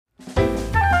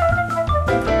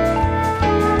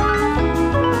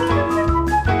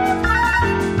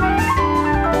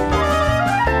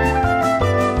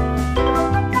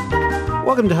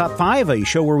Welcome to Top 5, a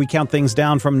show where we count things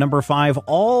down from number 5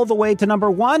 all the way to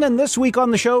number 1. And this week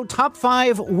on the show, Top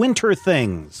 5 Winter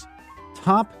Things.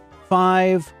 Top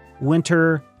 5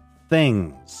 Winter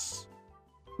Things.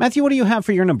 Matthew, what do you have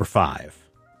for your number 5?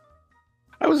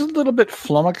 I was a little bit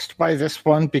flummoxed by this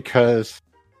one because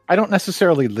I don't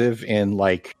necessarily live in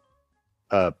like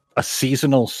a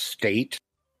seasonal state.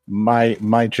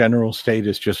 My general state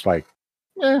is just like,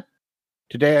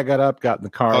 today I got up, got in the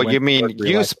car. Oh, you mean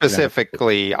you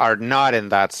specifically are not in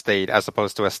that state as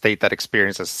opposed to a state that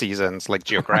experiences seasons like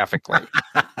geographically?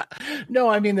 No,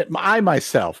 I mean that I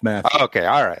myself, Matthew. Okay,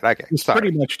 all right. Okay,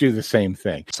 pretty much do the same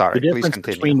thing. Sorry, the difference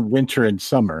between winter and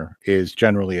summer is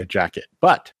generally a jacket.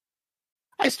 But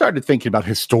I started thinking about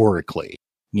historically,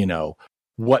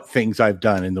 what things I've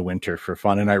done in the winter for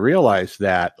fun. And I realized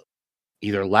that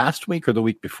either last week or the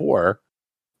week before,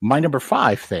 my number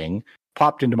 5 thing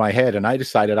popped into my head, and I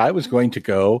decided I was going to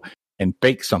go and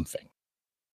bake something.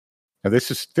 Now,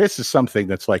 this is something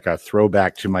that's like a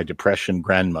throwback to my depression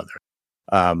grandmother.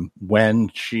 When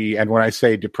I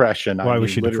say depression, why was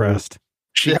she depressed?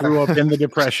 She grew up in the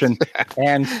depression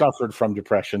and suffered from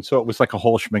depression, so it was like a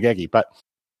whole schmagegi. But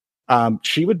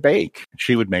she would bake.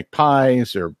 She would make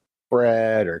pies or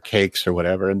bread or cakes or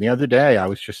whatever. And the other day, I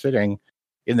was just sitting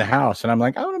in the house, and I'm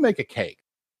like, I want to make a cake.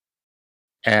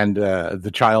 And the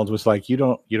child was like, you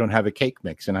don't have a cake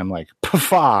mix. And I'm like,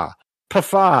 Papa,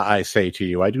 I say to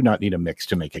you, I do not need a mix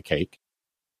to make a cake.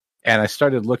 And I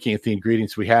started looking at the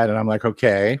ingredients we had, and I'm like,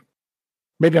 okay,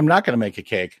 maybe I'm not going to make a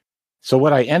cake. So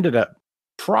what I ended up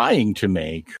trying to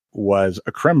make was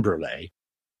a creme brulee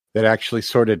that actually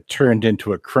sort of turned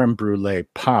into a creme brulee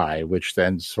pie, which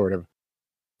then sort of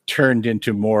turned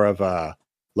into more of a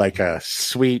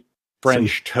sweet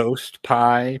French toast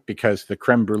pie, because the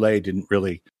creme brulee didn't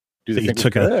really do the thing. You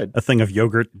took a thing of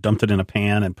yogurt, dumped it in a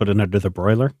pan, and put it under the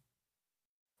broiler?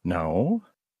 No.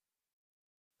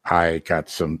 I got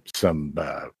some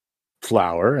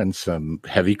flour and some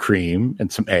heavy cream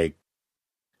and some egg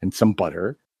and some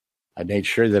butter. I made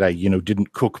sure that I,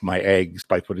 didn't cook my eggs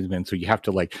by putting them in. So you have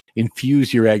to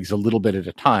infuse your eggs a little bit at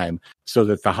a time so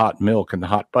that the hot milk and the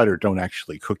hot butter don't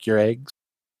actually cook your eggs.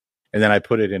 And then I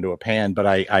put it into a pan, but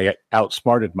I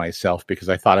outsmarted myself because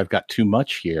I thought I've got too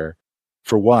much here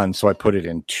for one. So I put it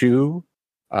in 2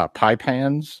 pie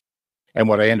pans. And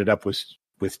what I ended up was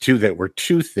with 2 that were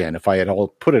too thin. If I had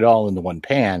put it all into one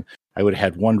pan, I would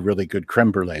have had one really good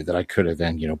creme brulee that I could have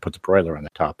then, put the broiler on the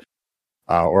top,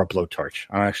 or a blowtorch.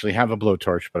 I don't actually have a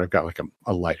blowtorch, but I've got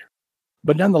a lighter.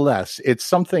 But nonetheless, it's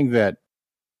something that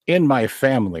in my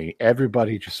family,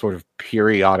 everybody just sort of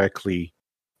periodically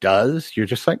does. You're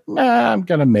just like, I'm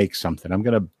going to make something. I'm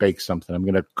going to bake something. I'm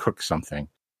going to cook something.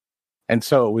 And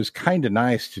so it was kind of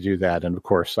nice to do that. And of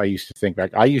course, I used to think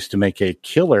back, I used to make a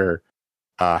killer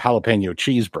jalapeno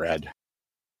cheese bread.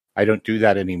 I don't do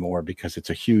that anymore because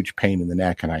it's a huge pain in the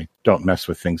neck and I don't mess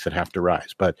with things that have to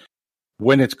rise. But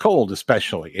when it's cold,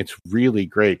 especially, it's really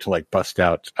great to bust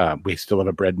out. We still have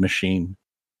a bread machine,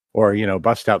 or,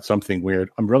 bust out something weird.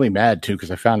 I'm really mad too,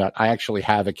 because I found out I actually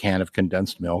have a can of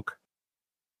condensed milk.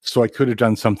 So I could have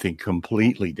done something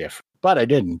completely different, but I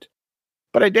didn't.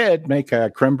 But I did make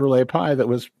a creme brulee pie that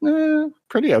was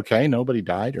pretty okay. Nobody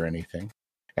died or anything.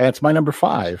 And it's my number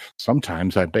 5.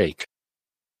 Sometimes I bake.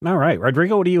 All right.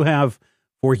 Rodrigo, what do you have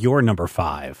for your number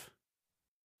 5?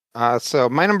 So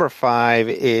my number 5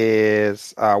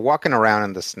 is walking around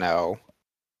in the snow.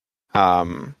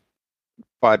 But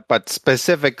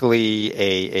specifically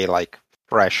a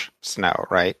fresh snow,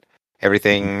 right?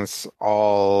 Everything's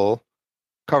all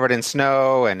covered in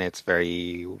snow and it's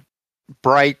very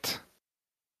bright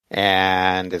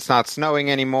and it's not snowing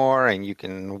anymore, and you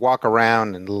can walk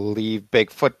around and leave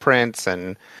big footprints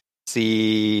and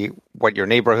see what your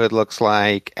neighborhood looks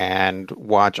like and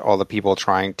watch all the people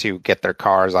trying to get their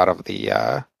cars out of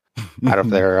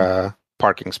their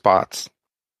parking spots.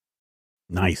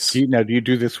 Nice. Do you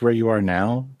do this where you are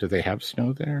now? Do they have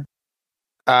snow there?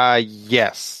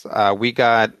 Yes. We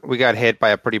got hit by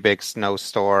a pretty big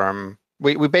snowstorm.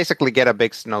 We basically get a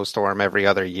big snowstorm every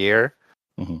other year.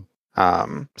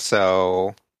 Mm-hmm.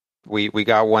 So we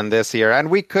got one this year,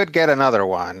 and we could get another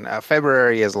one.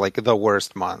 February is the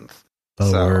worst month.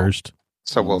 Worst.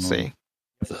 So we'll see.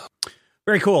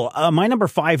 Very cool. My number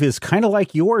 5 is kind of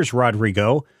like yours,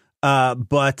 Rodrigo.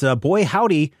 But boy,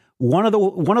 howdy. One of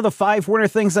the 5 winter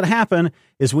things that happen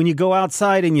is when you go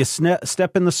outside and you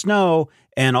step in the snow,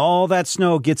 and all that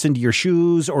snow gets into your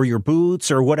shoes or your boots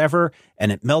or whatever,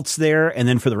 and it melts there. And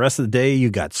then for the rest of the day, you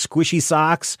got squishy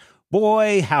socks.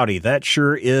 Boy, howdy. That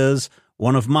sure is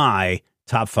one of my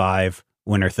top 5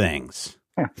 winter things.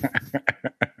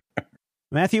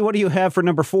 Matthew, what do you have for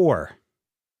number 4?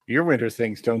 Your winter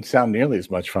things don't sound nearly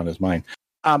as much fun as mine.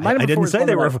 I didn't say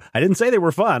they were. I didn't say they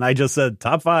were fun. I just said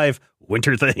top 5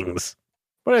 winter things.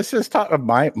 But it says top of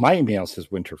my email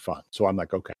says winter fun, so I'm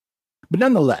like, okay. But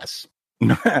nonetheless,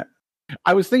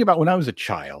 I was thinking about when I was a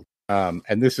child,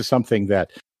 and this is something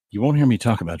that you won't hear me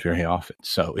talk about very often.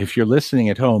 So if you're listening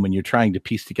at home and you're trying to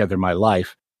piece together my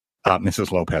life,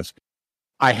 Mrs. Lopez,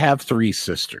 I have 3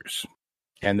 sisters,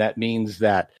 and that means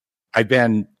that I've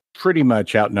been pretty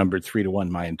much outnumbered 3-1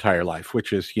 my entire life,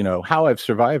 which is, how I've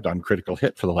survived on Critical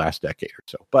Hit for the last decade or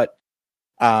so. But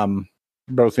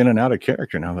both in and out of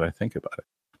character now that I think about it.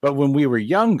 But when we were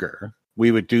younger,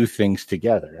 we would do things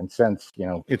together. And since,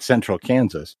 it's central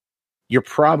Kansas, you're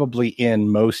probably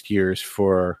in most years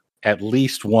for at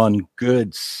least one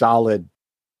good solid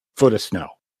foot of snow.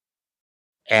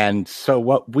 And so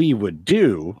what we would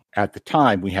do at the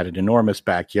time, we had an enormous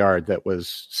backyard that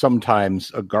was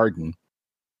sometimes a garden,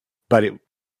 but it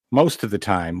most of the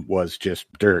time was just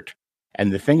dirt.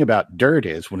 And the thing about dirt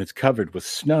is when it's covered with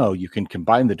snow, you can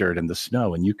combine the dirt and the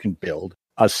snow and you can build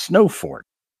a snow fort,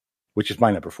 which is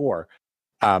my number 4.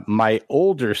 My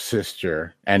older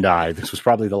sister and I, this was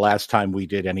probably the last time we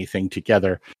did anything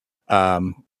together.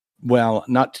 Well,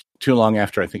 not too long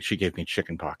after, I think she gave me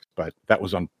chicken pox, but that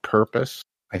was on purpose.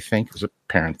 I think it was a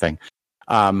parent thing.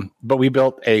 But we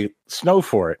built a snow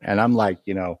fort, and I'm like,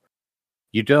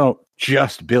 you don't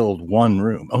just build one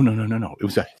room. Oh, no. It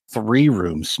was a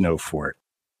 3-room snow fort.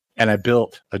 And I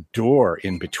built a door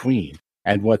in between.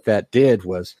 And what that did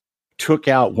was took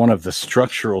out one of the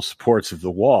structural supports of the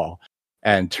wall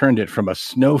and turned it from a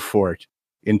snow fort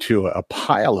into a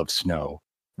pile of snow,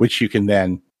 which you can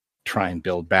then try and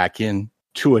build back in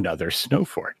to another snow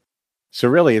fort. So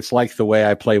really, it's like the way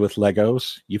I play with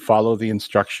Legos. You follow the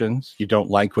instructions. You don't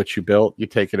like what you built. You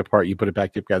take it apart. You put it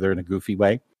back together in a goofy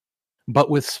way, but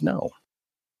with snow.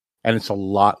 And it's a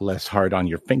lot less hard on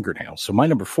your fingernails. So my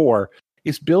number 4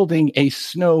 is building a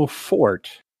snow fort.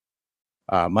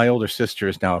 My older sister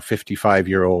is now a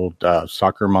 55-year-old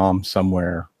soccer mom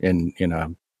somewhere in a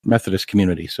Methodist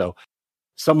community. So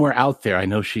somewhere out there, I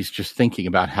know she's just thinking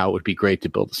about how it would be great to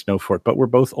build a snow fort, but we're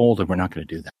both old and we're not going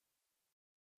to do that.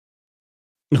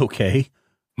 Okay.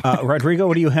 Rodrigo,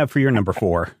 what do you have for your number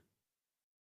 4?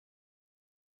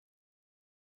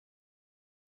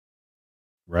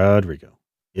 Rodrigo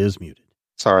is muted.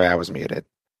 Sorry, I was muted.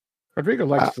 Rodrigo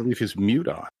likes to leave his mute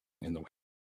on in the way.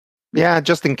 Yeah,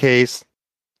 just in case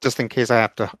I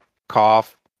have to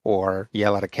cough or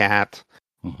yell at a cat,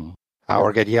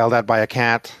 or get yelled at by a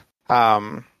cat.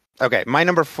 Okay, my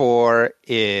number 4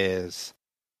 is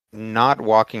not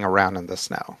walking around in the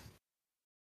snow.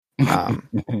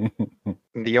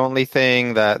 The only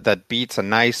thing that beats a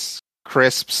nice,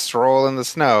 crisp stroll in the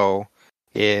snow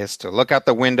is to look out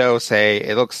the window, say,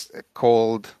 it looks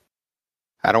cold.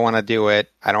 I don't want to do it.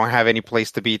 I don't have any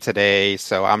place to be today,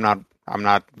 so I'm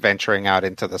not venturing out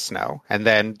into the snow. And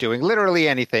then doing literally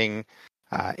anything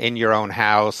in your own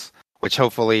house, which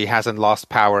hopefully hasn't lost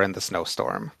power in the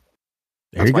snowstorm.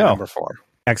 There you go. Number 4.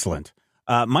 Excellent.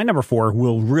 My number 4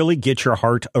 will really get your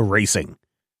heart a-racing.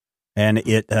 And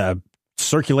it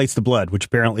circulates the blood, which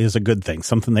apparently is a good thing,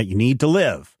 something that you need to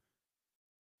live.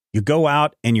 You go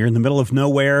out and you're in the middle of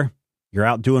nowhere. You're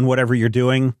out doing whatever you're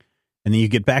doing. And then you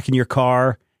get back in your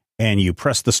car and you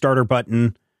press the starter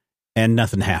button and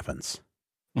nothing happens.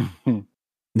 Then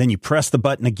you press the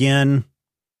button again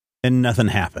and nothing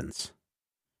happens.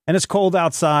 And it's cold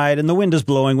outside and the wind is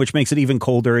blowing, which makes it even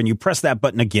colder. And you press that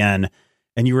button again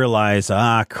and you realize,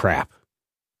 crap.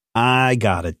 I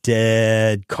got a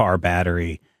dead car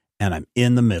battery and I'm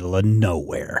in the middle of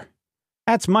nowhere.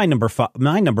 That's my number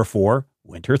 4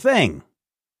 winter thing.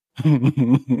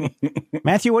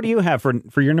 Matthew, what do you have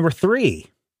for your number 3?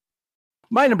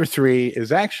 My number 3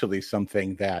 is actually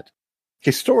something that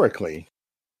historically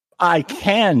I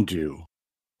can do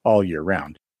all year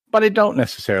round, but I don't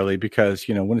necessarily because,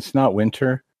 when it's not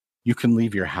winter, you can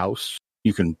leave your house.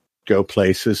 You can go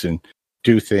places and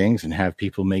do things and have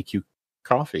people make you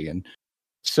coffee. And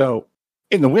so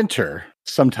in the winter,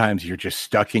 sometimes you're just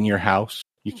stuck in your house.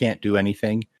 You can't do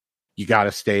anything. You got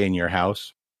to stay in your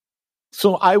house.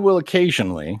 So I will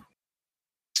occasionally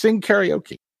sing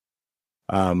karaoke.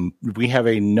 We have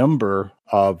a number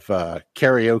of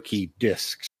karaoke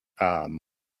discs. And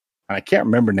I can't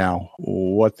remember now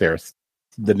what the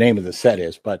name of the set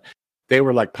is, but they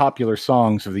were like popular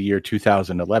songs of the year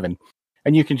 2011.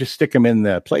 And you can just stick them in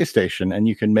the PlayStation and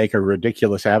you can make a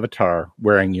ridiculous avatar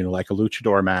wearing, like a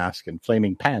luchador mask and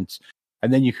flaming pants.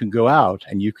 And then you can go out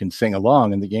and you can sing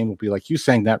along and the game will be like, you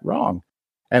sang that wrong.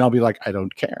 And I'll be like, I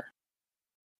don't care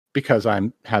because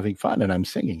I'm having fun and I'm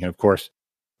singing. And of course,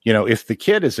 if the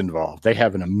kid is involved, they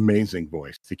have an amazing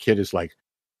voice. The kid is like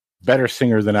better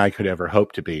singer than I could ever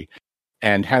hope to be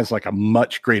and has like a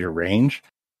much greater range.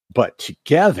 But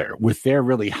together with their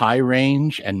really high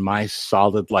range and my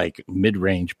solid like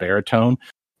mid-range baritone,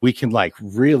 we can like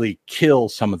really kill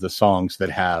some of the songs that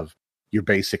have your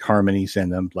basic harmonies in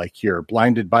them. Like you're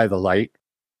Blinded by the Light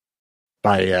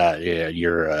by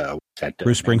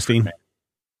Bruce Springsteen.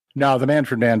 No, the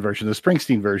Manfred Mann version. The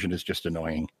Springsteen version is just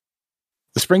annoying.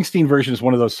 The Springsteen version is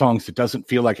one of those songs that doesn't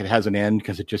feel like it has an end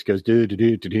because it just goes do do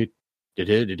do do do do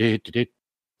do do do do.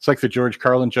 It's like the George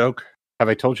Carlin joke. Have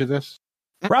I told you this?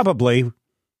 Probably.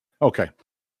 Okay.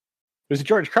 There's a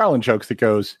George Carlin joke that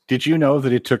goes, did you know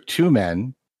that it took two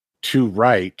men to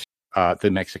write the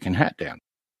Mexican Hat Dance?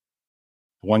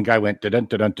 One guy went da-dun,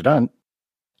 da-dun, da-dun,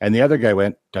 and the other guy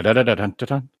went da-da-da-da-dun,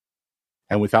 da-dun.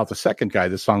 And without the second guy,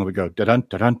 the song would go da-dun,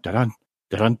 da-dun, da-dun,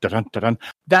 da-dun, da-dun, da-dun.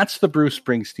 That's the Bruce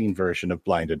Springsteen version of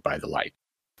Blinded by the Light.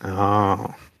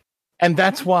 Oh. And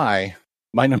that's why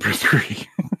my number 3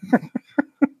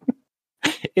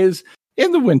 is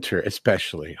in the winter,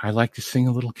 especially. I like to sing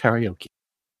a little karaoke.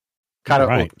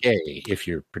 Karaoke, if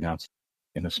you're pronouncing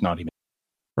it in a snotty manner.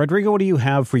 Rodrigo, what do you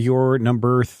have for your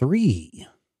number 3?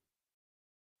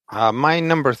 My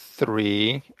number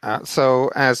 3. So,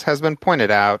 as has been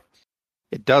pointed out,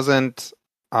 it doesn't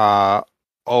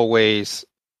always,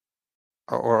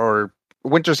 or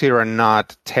winters here are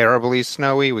not terribly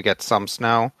snowy. We get some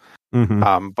snow,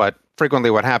 but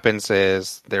frequently what happens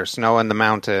is there's snow in the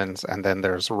mountains, and then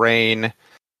there's rain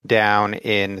down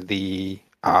in the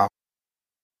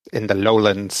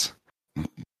lowlands.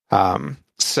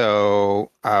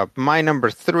 So my number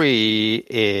 3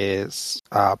 is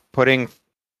putting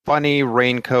funny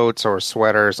raincoats or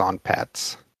sweaters on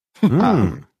pets.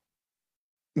 The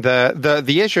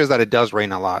issue is that it does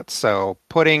rain a lot. So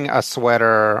putting a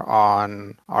sweater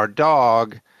on our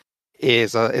dog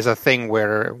is a thing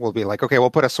where we'll be like, okay, we'll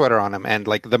put a sweater on him, and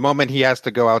like the moment he has to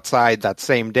go outside that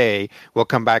same day, we'll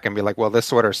come back and be like, well, this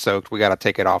sweater's soaked, we got to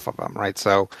take it off of him, right?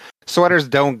 So sweaters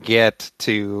don't get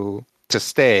to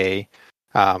stay.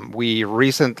 We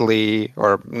recently,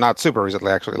 or not super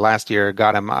recently, actually, last year,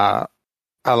 got him a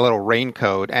little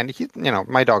raincoat, and he,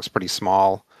 my dog's pretty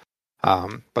small,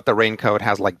 but the raincoat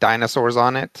has like dinosaurs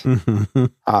on it.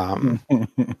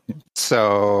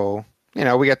 So,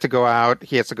 we get to go out.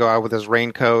 He has to go out with his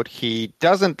raincoat. He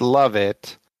doesn't love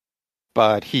it,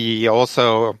 but he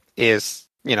also is,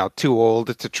 too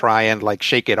old to try and like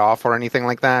shake it off or anything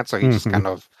like that. So he just kind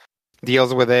of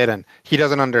deals with it, and he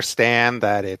doesn't understand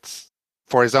that it's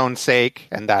for his own sake,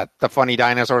 and that the funny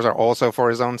dinosaurs are also for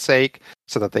his own sake,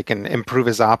 so that they can improve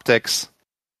his optics.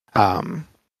 Yeah,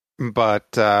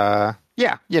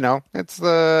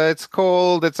 it's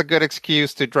cold. It's a good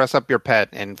excuse to dress up your pet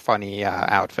in funny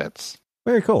outfits.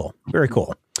 Very cool. Very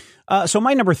cool. So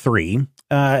my number 3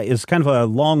 is kind of a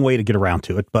long way to get around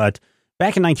to it, but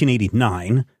back in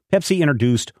 1989, Pepsi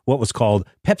introduced what was called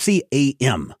Pepsi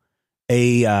AM,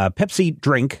 a Pepsi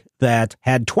drink that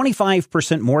had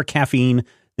 25% more caffeine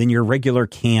than your regular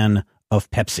can of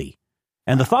Pepsi.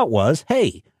 And the thought was,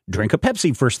 hey, drink a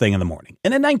Pepsi first thing in the morning.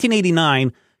 And in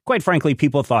 1989, quite frankly,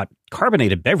 people thought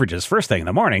carbonated beverages first thing in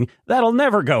the morning, that'll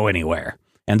never go anywhere.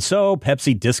 And so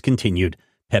Pepsi discontinued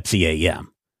Pepsi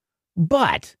AM.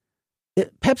 But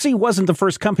Pepsi wasn't the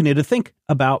first company to think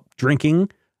about drinking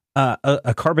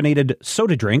a carbonated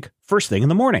soda drink first thing in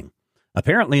the morning.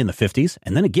 Apparently in the 50s,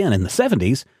 and then again in the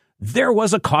 70s, there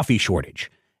was a coffee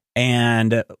shortage.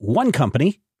 And one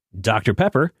company, Dr.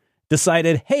 Pepper,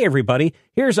 decided, hey, everybody,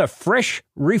 here's a fresh,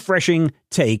 refreshing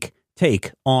take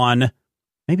on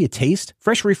maybe a taste,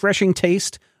 fresh, refreshing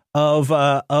taste of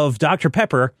Dr.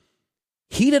 Pepper.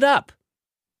 Heat it up.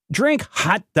 Drink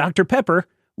hot Dr. Pepper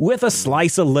with a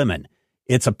slice of lemon.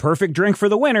 It's a perfect drink for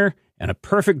the winter and a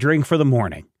perfect drink for the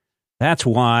morning. That's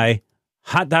why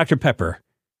hot Dr. Pepper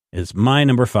is my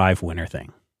number 5 winter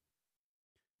thing.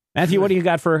 Matthew, what do you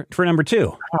got for number 2?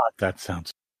 God, that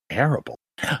sounds terrible.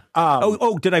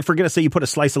 Did I forget to say you put a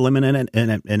slice of lemon in it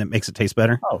and it makes it taste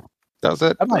better? Oh, does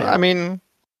it? I mean,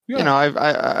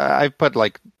 I've put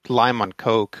like lime on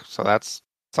Coke, so that's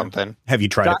something. Have you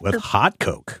tried it with hot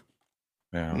Coke?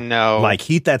 Yeah. No. Like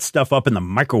heat that stuff up in the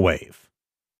microwave.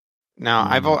 No,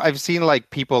 I've seen like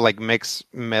people like mix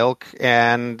milk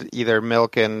and either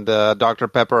milk and Dr.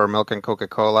 Pepper or milk and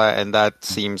Coca-Cola, and that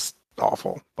seems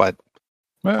awful. But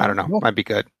I don't know, might be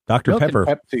good. Dr. Milk Pepper,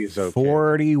 Pepsi is okay.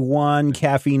 41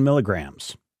 caffeine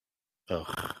milligrams.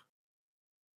 Ugh.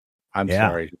 I'm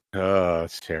sorry.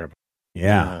 It's terrible.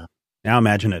 Yeah. Now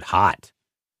imagine it hot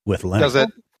with lemon. Does it?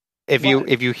 If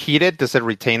you heat it, does it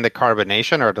retain the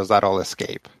carbonation, or does that all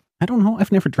escape? I don't know.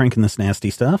 I've never drank in this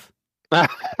nasty stuff.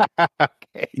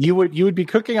 Okay. You would be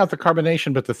cooking out the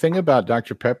carbonation, but the thing about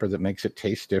Dr. Pepper that makes it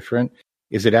taste different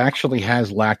is it actually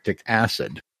has lactic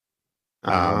acid,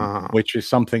 which is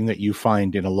something that you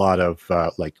find in a lot of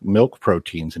like milk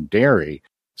proteins and dairy.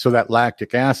 So that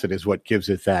lactic acid is what gives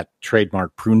it that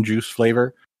trademark prune juice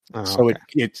flavor. So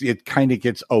okay. it kind of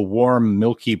gets a warm,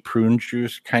 milky prune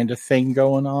juice kind of thing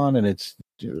going on, and it's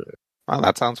Well,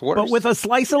 that sounds worse. But with a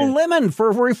slice of lemon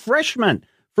for refreshment,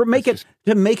 to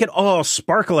make it all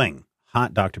sparkling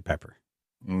hot Dr. Pepper.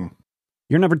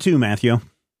 Your number 2, Matthew.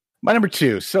 My number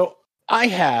 2. So I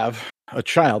have a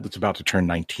child that's about to turn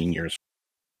 19 years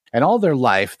old. And all their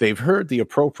life, they've heard the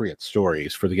appropriate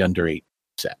stories for the under 8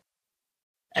 set.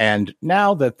 And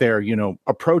now that they're,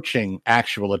 approaching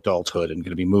actual adulthood and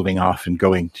going to be moving off and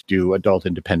going to do adult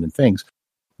independent things,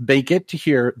 they get to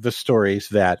hear the stories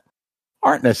that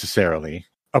aren't necessarily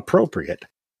appropriate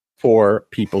for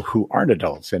people who aren't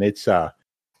adults. And it's a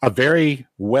very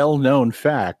well-known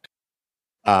fact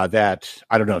that,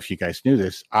 I don't know if you guys knew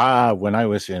this, when I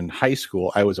was in high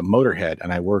school, I was a motorhead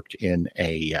and I worked in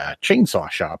a chainsaw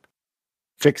shop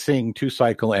fixing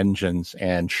 2-cycle engines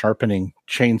and sharpening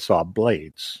chainsaw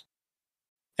blades.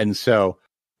 And so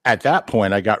at that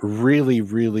point, I got really,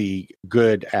 really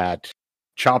good at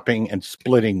chopping and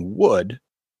splitting wood,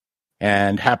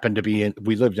 and happened to be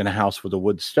we lived in a house with a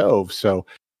wood stove. So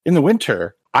in the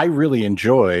winter, I really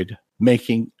enjoyed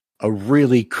making a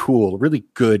really cool, really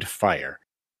good fire.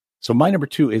 So my number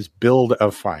 2 is build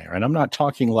a fire. And I'm not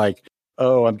talking like,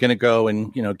 oh, I'm going to go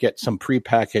and, get some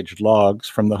prepackaged logs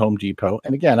from the Home Depot.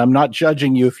 And again, I'm not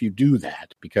judging you if you do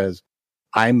that, because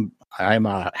I'm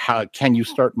a how can you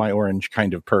start my orange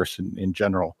kind of person in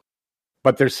general.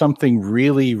 But there's something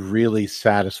really, really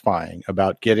satisfying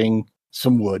about getting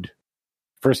some wood.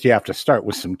 First, you have to start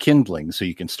with some kindling so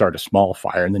you can start a small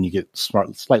fire, and then you get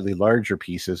slightly larger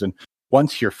pieces. And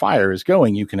once your fire is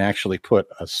going, you can actually put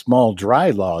a small dry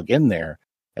log in there.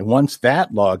 And once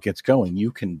that log gets going,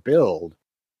 you can build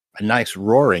a nice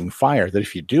roaring fire that,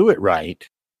 if you do it right,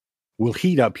 will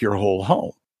heat up your whole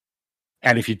home.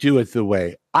 And if you do it the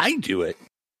way I do it,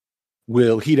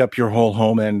 will heat up your whole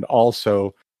home, and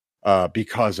also,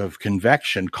 because of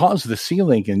convection, cause the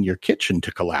ceiling in your kitchen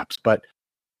to collapse. But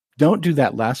don't do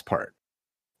that last part.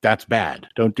 That's bad.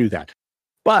 Don't do that.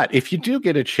 But if you do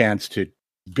get a chance to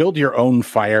build your own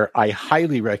fire, I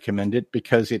highly recommend it,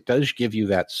 because it does give you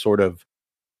that sort of,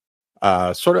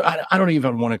 I don't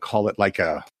even want to call it like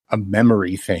a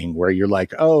memory thing where you're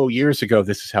like, oh, years ago,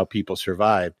 this is how people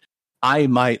survived. I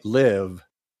might live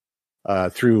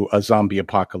through a zombie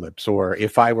apocalypse, or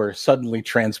if I were suddenly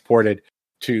transported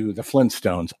to the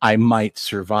Flintstones, I might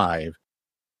survive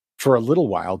for a little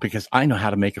while because I know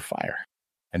how to make a fire.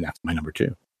 And that's my number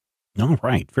 2. All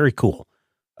right. Very cool.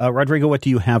 Rodrigo, what do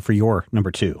you have for your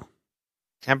number 2?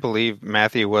 Can't believe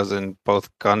Matthew was in both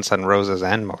Guns N' Roses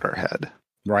and Motorhead.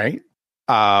 Right?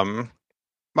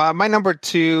 My number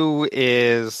 2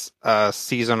 is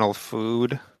seasonal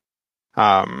food.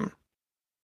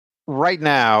 Right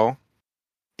now,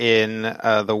 in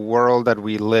the world that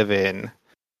we live in,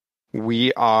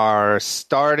 we are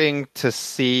starting to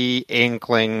see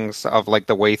inklings of like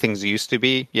the way things used to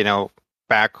be.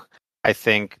 Back, I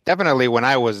think, definitely when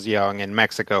I was young in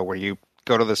Mexico, where you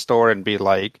go to the store and be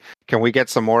like, can we get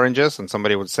some oranges? And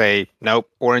somebody would say, nope,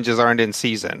 oranges aren't in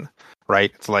season,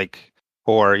 right? It's like,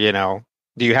 or, do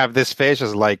you have this fish?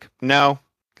 It's like, no,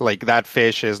 like that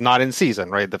fish is not in season,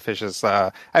 right? The fish is,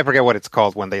 I forget what it's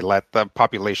called when they let the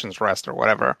populations rest or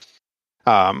whatever.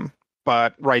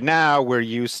 But right now we're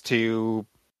used to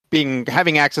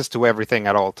having access to everything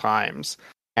at all times.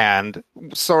 And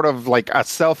sort of like a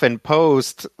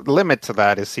self-imposed limit to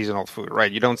that is seasonal food,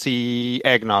 right? You don't see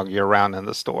eggnog year-round in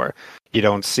the store. You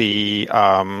don't see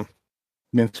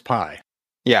mince pie.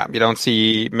 Yeah, you don't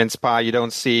see mince pie. You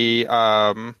don't see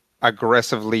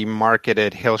aggressively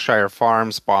marketed Hillshire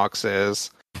Farms boxes,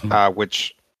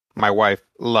 which my wife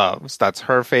loves. That's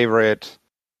her favorite,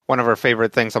 one of her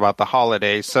favorite things about the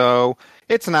holiday. So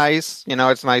it's nice,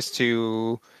 it's nice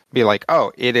to be like,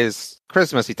 oh, it is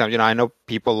Christmassy time. I know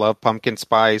people love pumpkin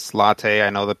spice latte. I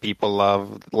know that people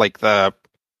love like the,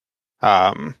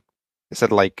 I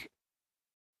said like,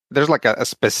 there's like a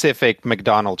specific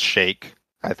McDonald's shake,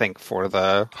 I think, for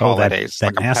the holidays.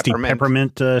 That like nasty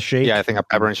peppermint shake? Yeah, I think a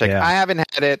peppermint shake. Yeah. I haven't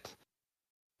had it,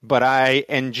 but I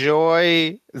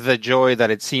enjoy the joy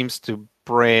that it seems to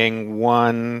bring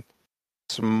one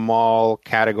small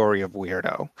category of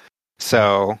weirdo.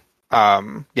 So,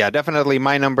 yeah, definitely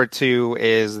my number 2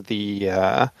 is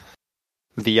the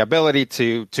ability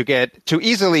to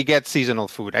easily get seasonal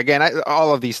food. Again,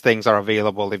 all of these things are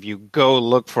available if you go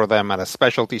look for them at a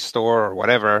specialty store or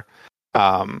whatever.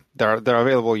 They're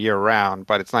available year round,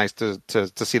 but it's nice to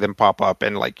see them pop up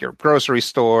in like your grocery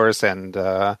stores and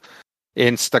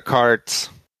Instacart.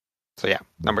 So yeah,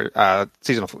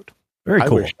 seasonal food. Very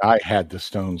cool. I wish I had the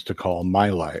stones to call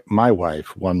my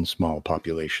wife one small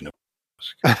population of.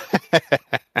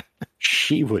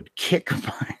 She would kick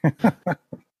my.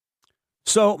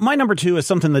 So my number 2 is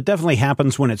something that definitely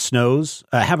happens when it snows.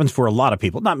 Happens for a lot of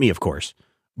people, not me, of course.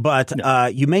 But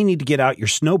you may need to get out your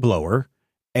snowblower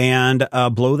and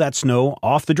blow that snow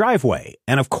off the driveway.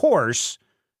 And of course,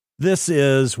 this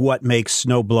is what makes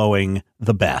snow blowing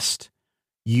the best.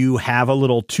 You have a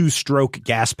little 2-stroke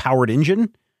gas-powered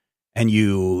engine, and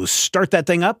you start that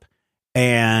thing up,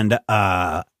 and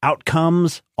out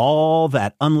comes all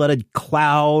that unleaded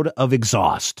cloud of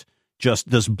exhaust, just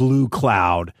this blue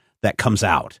cloud that comes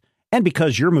out. And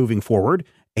because you're moving forward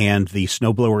and the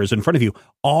snowblower is in front of you,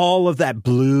 all of that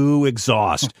blue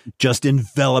exhaust just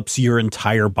envelops your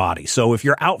entire body. So if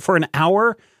you're out for an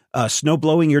hour snow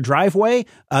blowing your driveway,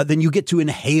 then you get to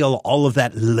inhale all of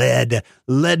that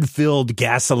lead-filled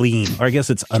gasoline. Or I guess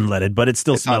it's unleaded, but it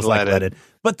still smells like leaded.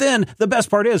 But then the best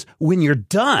part is when you're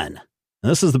done, and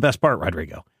this is the best part,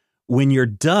 Rodrigo, when you're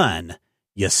done,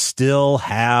 you still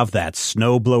have that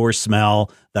snowblower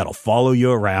smell that'll follow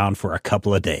you around for a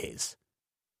couple of days.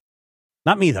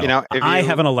 Not me, though. I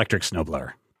have an electric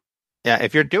snowblower. Yeah,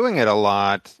 if you're doing it a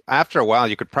lot, after a while,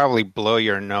 you could probably blow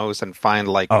your nose and find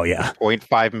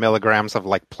 0.5 milligrams of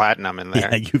like platinum in there.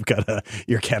 Yeah, you've got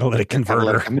your catalytic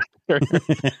converter.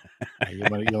 You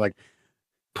like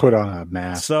put on a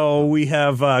mask. So we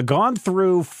have gone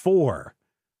through 4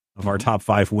 of our top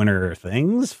 5 winter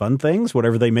things, fun things,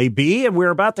 whatever they may be, and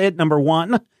we're about to hit number 1.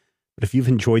 But if you've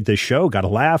enjoyed this show, got a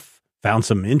laugh, found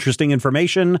some interesting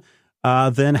information,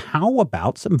 then how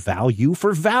about some value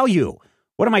for value?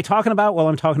 What am I talking about? Well,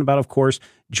 I'm talking about, of course,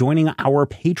 joining our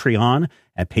Patreon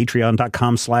at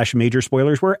patreon.com/major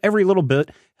spoilers, where every little bit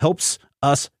helps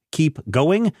us keep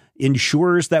going,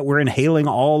 ensures that we're inhaling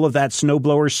all of that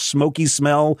snowblower smoky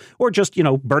smell, or just,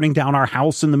 burning down our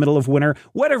house in the middle of winter,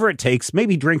 whatever it takes,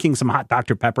 maybe drinking some hot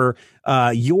Dr. Pepper.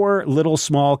 Your little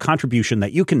small contribution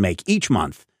that you can make each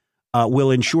month will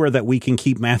ensure that we can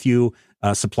keep Matthew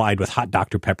supplied with hot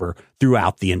Dr. Pepper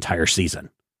throughout the entire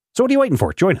season. So what are you waiting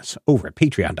for? Join us over at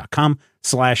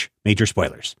patreon.com/major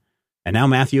spoilers. And now,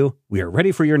 Matthew, we are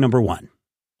ready for your number 1.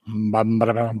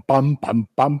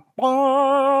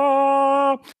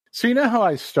 So you know how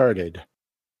I started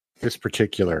this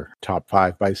particular top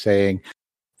 5 by saying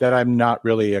that I'm not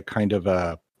really a kind of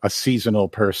a seasonal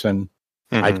person.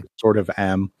 Mm-hmm. I sort of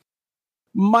am.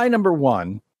 My number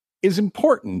 1 is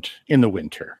important in the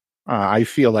winter. I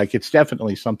feel like it's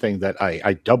definitely something that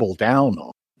I double down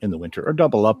on in the winter, or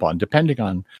double up on, depending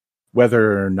on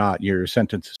whether or not your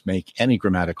sentences make any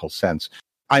grammatical sense.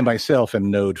 I myself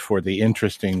am known for the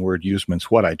interesting word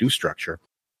usements, what I do structure.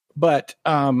 But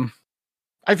I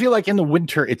feel like in the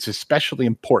winter, it's especially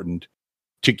important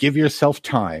to give yourself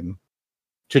time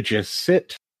to just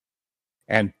sit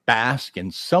and bask in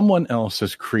someone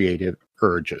else's creative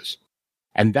urges.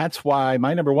 And that's why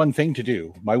my number 1 thing to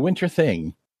do, my winter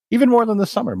thing, even more than the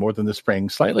summer, more than the spring,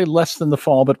 slightly less than the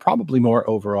fall, but probably more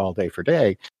overall day for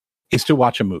day, is to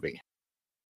watch a movie.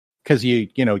 Because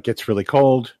it gets really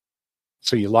cold,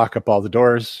 so you lock up all the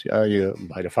doors, you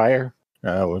light a fire,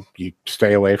 you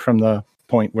stay away from the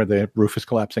point where the roof is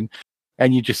collapsing,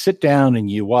 and you just sit down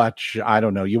and you watch,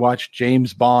 you watch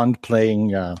James Bond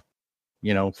playing,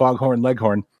 Foghorn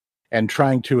Leghorn, and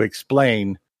trying to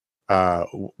explain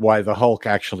why the Hulk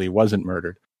actually wasn't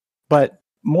murdered. But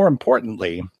more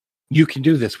importantly, you can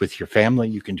do this with your family.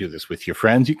 You can do this with your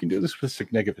friends. You can do this with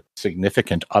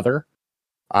significant other.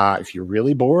 If you're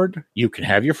really bored, you can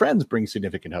have your friends bring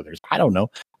significant others. I don't know.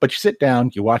 But you sit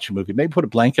down, you watch a movie, maybe put a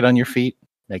blanket on your feet,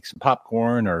 make some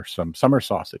popcorn or some summer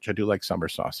sausage. I do like summer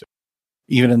sausage,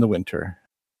 even in the winter,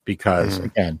 because,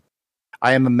 again,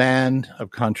 I am a man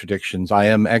of contradictions. I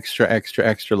am extra, extra,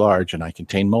 extra large, and I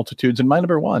contain multitudes. And my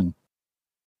number 1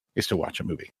 is to watch a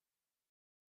movie.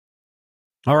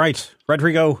 All right,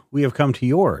 Rodrigo, we have come to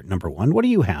your number 1. What do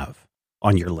you have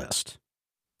on your list?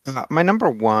 My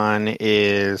number 1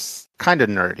 is kind of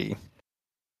nerdy.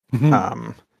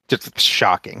 Just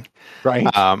shocking. Right.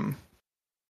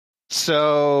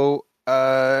 So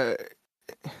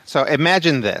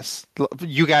imagine this.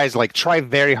 You guys try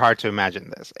very hard to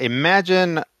imagine this.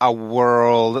 Imagine a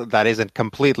world that isn't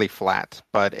completely flat,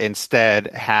 but instead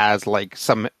has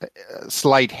some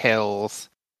slight hills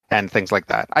and things like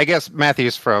that. I guess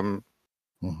Matthew's from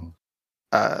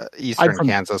eastern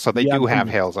Kansas, so they do have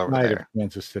hills over there.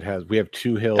 Kansas that we have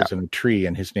 2 hills and a tree,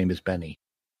 and his name is Benny.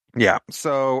 Yeah.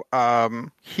 So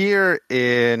here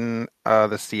in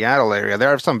the Seattle area, there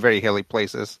are some very hilly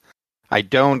places. I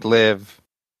don't live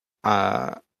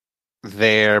uh,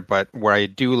 there, but where I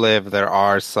do live, there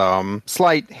are some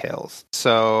slight hills.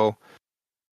 So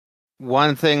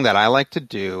one thing that I like to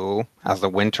do as the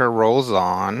winter rolls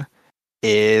on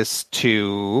is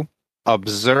to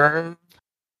observe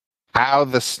how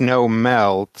the snow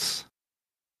melts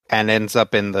and ends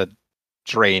up in the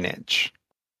drainage,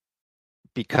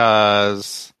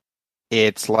 because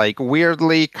it's like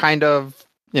weirdly kind of,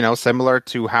 similar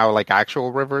to how like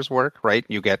actual rivers work, right?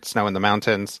 You get snow in the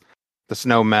mountains, the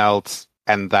snow melts,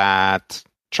 and that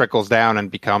trickles down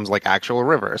and becomes like actual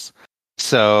rivers.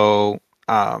 So,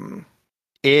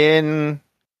 in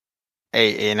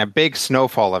a big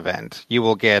snowfall event, you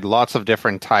will get lots of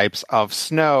different types of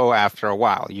snow after a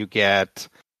while. You get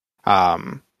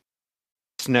um,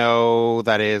 snow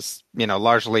that is,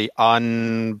 largely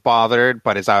unbothered,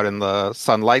 but is out in the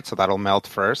sunlight, so that'll melt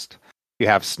first. You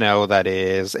have snow that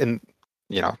is in,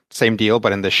 same deal,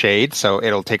 but in the shade, so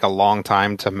it'll take a long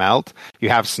time to melt. You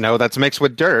have snow that's mixed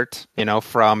with dirt,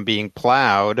 from being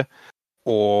plowed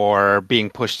or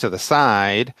being pushed to the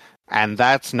side, and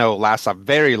that snow lasts a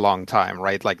very long time,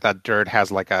 right? Like that dirt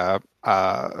has like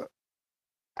an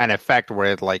effect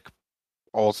where it like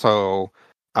also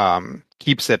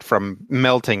keeps it from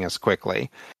melting as quickly.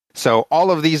 So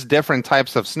all of these different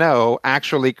types of snow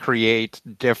actually create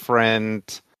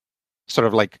different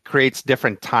creates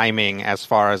different timing as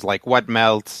far as like what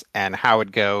melts and how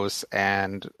it goes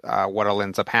and what'll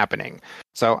ends up happening.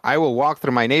 So I will walk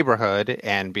through my neighborhood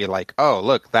and be like, oh,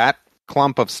 look, that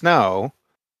clump of snow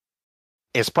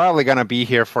is probably going to be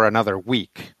here for another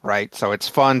week, right? So it's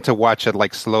fun to watch it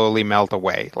like slowly melt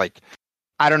away. Like,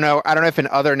 I don't know if in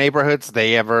other neighborhoods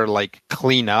they ever like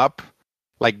clean up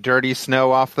like dirty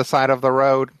snow off the side of the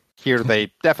road. Here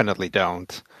they definitely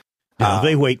don't.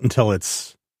 They wait until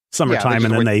it's summertime,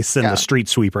 and then they send the street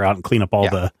sweeper out and clean up all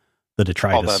the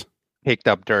detritus, all the picked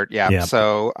up dirt. Yeah.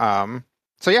 So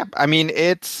yeah, I mean,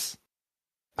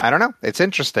 I don't know. It's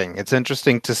interesting. It's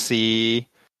interesting to see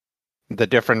the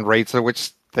different rates at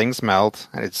which things melt,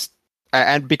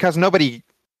 and because nobody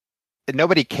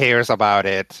cares about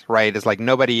it, right? It's like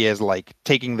nobody is like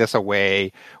taking this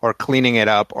away or cleaning it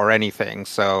up or anything.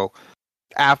 So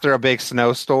after a big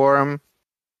snowstorm,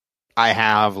 I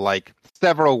have like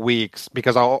several weeks,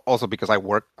 because I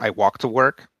walk to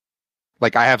work.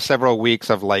 Like I have several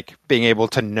weeks of like being able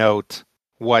to note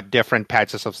what different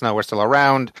patches of snow are still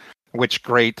around, which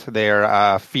grate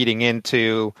they're feeding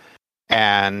into,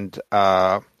 and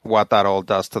what that all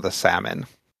does to the salmon.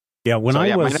 Yeah, my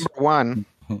number one.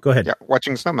 Go ahead. Yeah,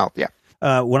 watching snow melt. Yeah.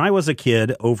 When I was a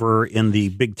kid, over in the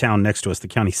big town next to us, the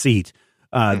county seat,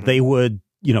 they would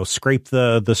scrape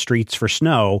the streets for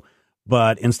snow.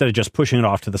 But instead of just pushing it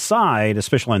off to the side,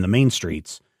 especially on the main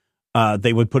streets,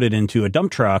 they would put it into a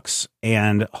dump trucks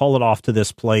and haul it off to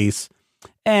this place,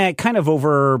 kind of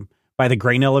over by the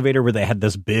grain elevator where they had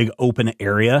this big open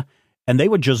area, and they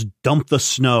would just dump the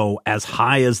snow as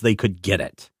high as they could get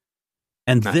it.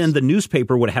 And then the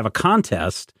newspaper would have a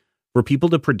contest for people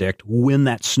to predict when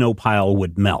that snow pile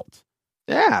would melt.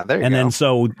 Yeah, there you go. And then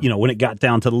so, when it got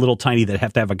down to the little tiny that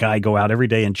have to have a guy go out every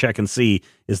day and check and see,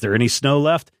 is there any snow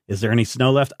left? Is there any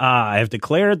snow left? I have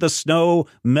declared the snow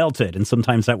melted. And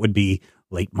sometimes that would be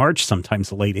late March,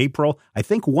 sometimes late April. I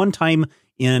think one time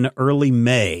in early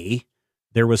May,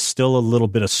 there was still a little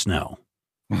bit of snow.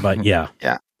 But yeah.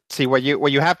 Yeah. See, what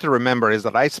you have to remember is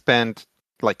that I spent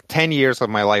like 10 years of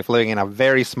my life living in a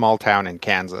very small town in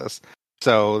Kansas.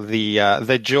 So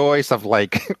the joys of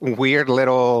like weird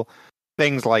little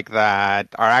things like that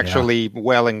are actually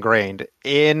well ingrained.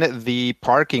 In the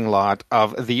parking lot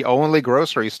of the only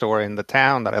grocery store in the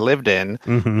town that I lived in,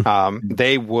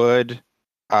 they would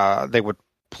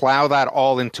plow that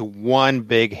all into one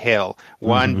big hill,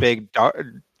 one big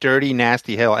dirty,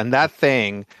 nasty hill, and that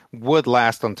thing would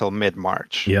last until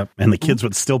mid-March. Yep, and the kids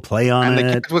would still play on it. And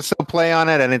the kids would still play on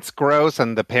it, and it's gross,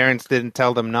 and the parents didn't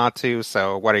tell them not to,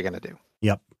 so what are you going to do?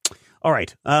 Yep. All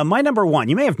right, my number one,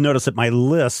 you may have noticed that my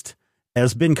list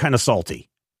has been kind of salty.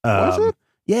 Was it?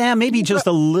 Yeah, maybe just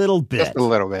a little bit. Just a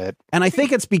little bit. And I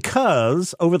think it's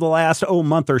because over the last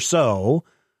month or so,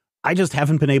 I just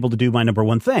haven't been able to do my number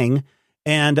one thing.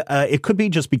 And it could be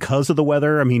just because of the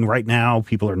weather. I mean, right now,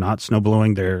 people are not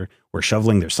snowblowing. We're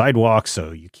shoveling their sidewalks,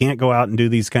 so you can't go out and do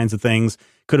these kinds of things.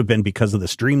 Could have been because of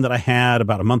this dream that I had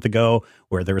about a month ago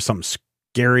where there was something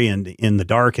scary and in the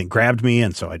dark and grabbed me,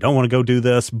 and so I don't want to go do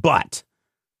this. But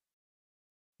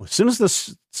as soon as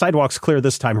the sidewalks clear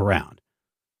this time around,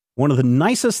 one of the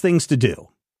nicest things to do,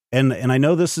 and I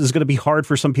know this is going to be hard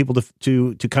for some people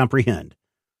to comprehend,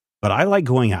 but I like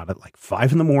going out at like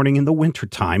 5 a.m. in the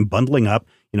wintertime, bundling up.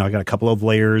 I got a couple of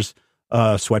layers,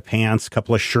 sweatpants, a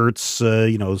couple of shirts,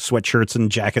 sweatshirts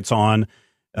and jackets on,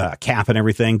 cap and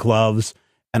everything, gloves.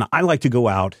 And I like to go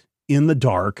out in the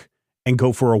dark and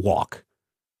go for a walk,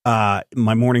 my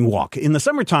morning walk. In the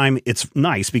summertime, it's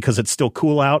nice because it's still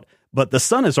cool out, but the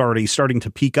sun is already starting to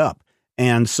peak up.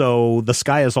 And so the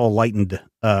sky is all lightened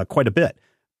quite a bit.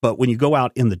 But when you go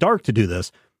out in the dark to do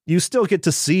this, you still get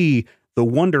to see the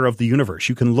wonder of the universe.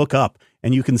 You can look up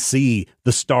and you can see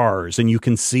the stars and you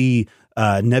can see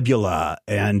nebula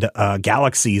and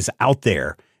galaxies out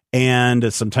there.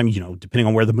 And sometimes, depending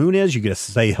on where the moon is, you get to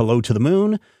say hello to the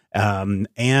moon.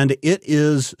 And it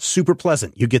is super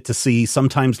pleasant. You get to see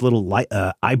sometimes little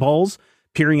eyeballs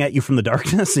peering at you from the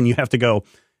darkness. And you have to go,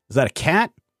 is that a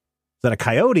cat? Is that a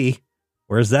coyote?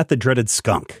 Or is that the dreaded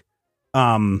skunk?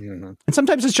 And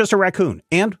sometimes it's just a raccoon.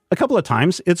 And a couple of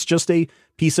times it's just a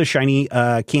piece of shiny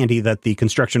candy that the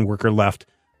construction worker left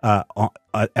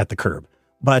at the curb.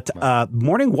 But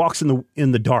morning walks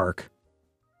in the dark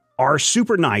are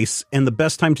super nice. And the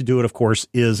best time to do it, of course,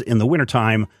 is in the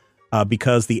wintertime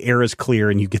because the air is clear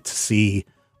and you get to see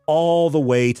all the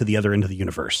way to the other end of the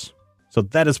universe. So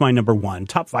that is my number one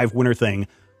top 5 winter thing.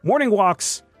 Morning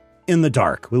walks in the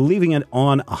dark. We're leaving it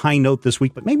on a high note this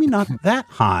week, but maybe not that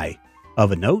high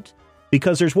of a note,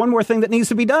 because there's one more thing that needs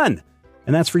to be done.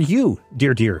 And that's for you,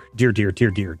 dear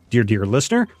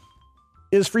listener,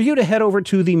 is for you to head over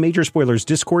to the Major Spoilers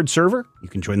Discord server. You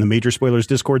can join the Major Spoilers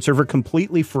Discord server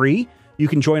completely free. You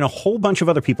can join a whole bunch of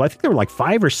other people. I think there were like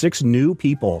 5 or 6 new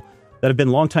people that have been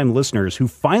longtime listeners who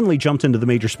finally jumped into the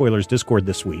Major Spoilers Discord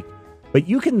this week. But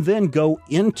you can then go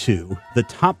into the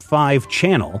Top 5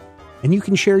 channel and you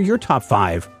can share your top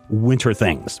 5 winter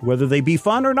things, whether they be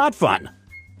fun or not fun.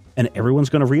 And everyone's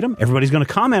going to read them. Everybody's going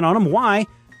to comment on them. Why?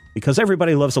 Because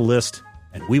everybody loves a list,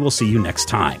 and we will see you next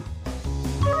time.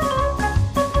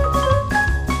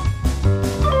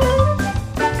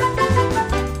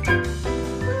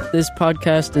 This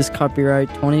podcast is copyright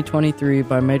 2023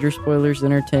 by Major Spoilers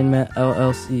Entertainment,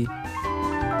 LLC.